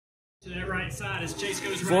To that right side as Chase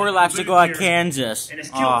goes 4 right laps to go at here. Kansas. Is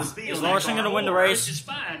Is Larson going to win the race? Which is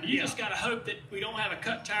fine. You just got to hope that we don't have a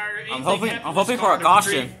cut tire. Or anything I'm hoping happen with this for a car to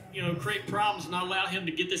caution. create problems and not allow him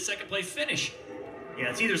to get this second place finish. Yeah,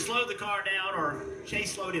 it's either slowed the car down or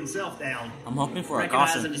Chase slowed himself down. I'm hoping for a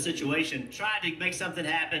Recognizing caution. the situation, tried to make something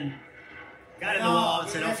happen, got in the wall and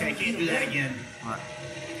said, okay, can't do that again. All right.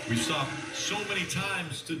 We saw so many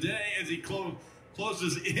times today as he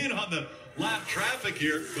closes in on the lap traffic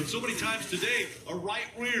here, but so many times today, a right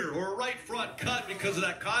rear or a right front cut because of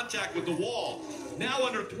that contact with the wall. Now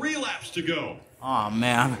under 3 laps to go. Oh,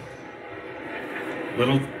 man.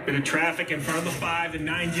 Little bit of traffic in front of the 5 and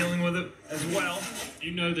 9 dealing with it as well.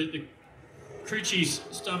 You know that the crew chief's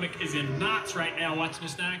stomach is in knots right now watching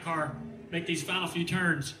this 9 car make these final few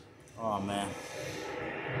turns. Oh, man.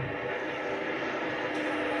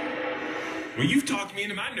 Well, you've talked me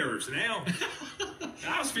into my nerves now.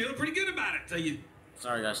 I was feeling pretty good about it. Tell you.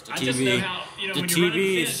 Sorry, guys. The I TV. just know how, the when you're running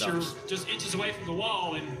TV the fence, you're sucks. just inches away from the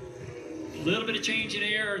wall, and a little bit of change in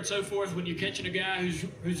air and so forth when you're catching a guy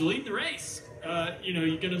who's leading the race.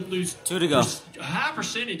 You're going to lose 2 to go. a high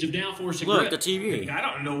percentage of downforce and Look, grip. the TV. I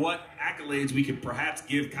don't know what accolades we could perhaps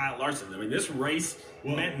give Kyle Larson. I mean, this race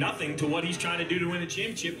meant nothing to what he's trying to do to win the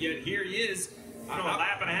championship, yet here he is, a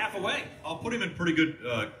lap and a half away. I'll put him in pretty good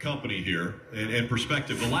company here and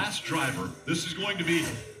perspective. The last driver, this is going to be,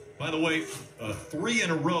 by the way, 3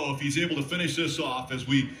 in a row if he's able to finish this off as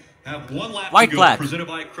we have 1 lap White to go, flag. presented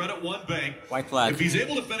by Credit One Bank. White flag. If he's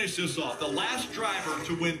able to finish this off, the last driver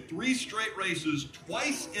to win 3 straight races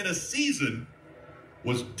twice in a season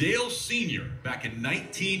was Dale Sr. back in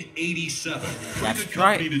 1987. Pretty That's good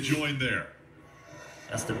company right. to join there.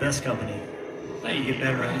 That's the best company. You get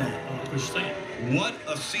better at that. What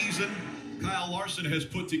a season Kyle Larson has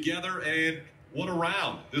put together, and what a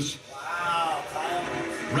round. This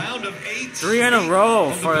round of 8. 3 in a row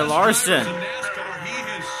of the for best Larson. drivers in NASCAR. He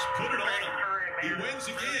has put it on him. He wins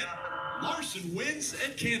again. Larson wins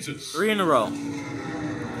at Kansas. 3 in a row.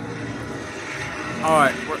 All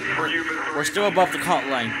right, we're still above the cut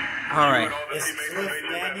line. All right. Is Cliff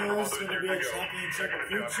Daniels going to be a championship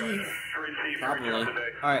crew chief? Probably. All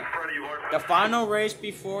right. The final race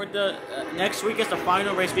before the next week is the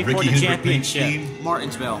final race before Ricky the Hendrick, championship. team.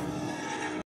 Martinsville.